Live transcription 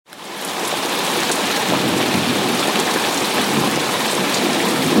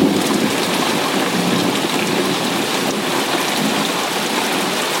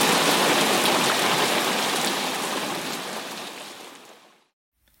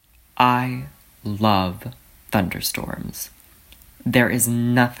I love thunderstorms. There is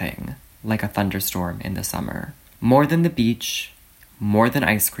nothing like a thunderstorm in the summer. More than the beach, more than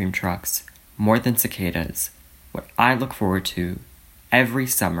ice cream trucks, more than cicadas, what I look forward to every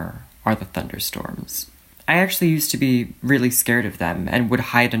summer are the thunderstorms. I actually used to be really scared of them and would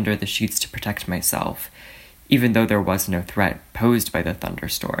hide under the sheets to protect myself, even though there was no threat posed by the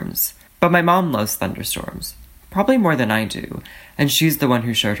thunderstorms. But my mom loves thunderstorms, probably more than I do, and she's the one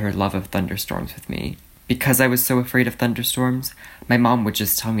who shared her love of thunderstorms with me. Because I was so afraid of thunderstorms, my mom would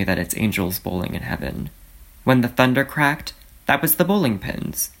just tell me that it's angels bowling in heaven. When the thunder cracked, that was the bowling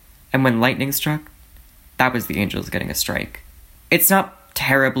pins. And when lightning struck, that was the angels getting a strike. It's not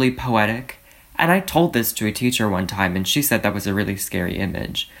terribly poetic, and I told this to a teacher one time, and she said that was a really scary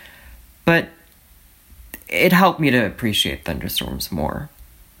image. But it helped me to appreciate thunderstorms more.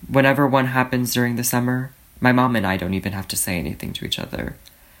 Whenever one happens during the summer, my mom and I don't even have to say anything to each other.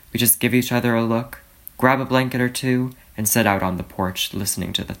 We just give each other a look, grab a blanket or two, and sit out on the porch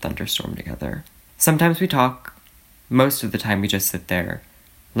listening to the thunderstorm together. Sometimes we talk. Most of the time we just sit there,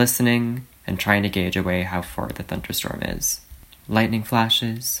 listening and trying to gauge away how far the thunderstorm is. Lightning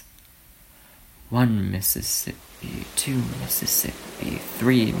flashes. 1 Mississippi, 2 Mississippi,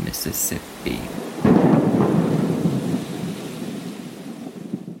 3 Mississippi.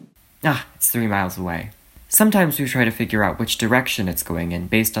 It's 3 miles away. Sometimes we try to figure out which direction it's going in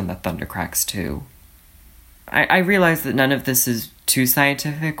based on the thunder cracks too. I realize that none of this is too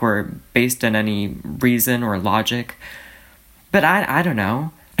scientific or based on any reason or logic, but I don't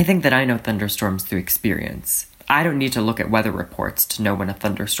know. I think that I know thunderstorms through experience. I don't need to look at weather reports to know when a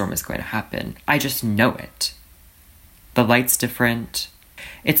thunderstorm is going to happen. I just know it. The light's different.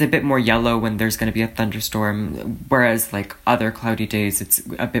 It's a bit more yellow when there's going to be a thunderstorm, whereas like other cloudy days, it's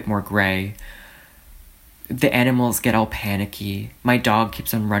a bit more gray. The animals get all panicky. My dog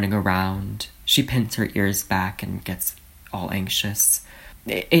keeps on running around. She pins her ears back and gets all anxious.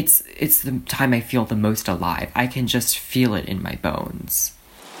 It's the time I feel the most alive. I can just feel it in my bones.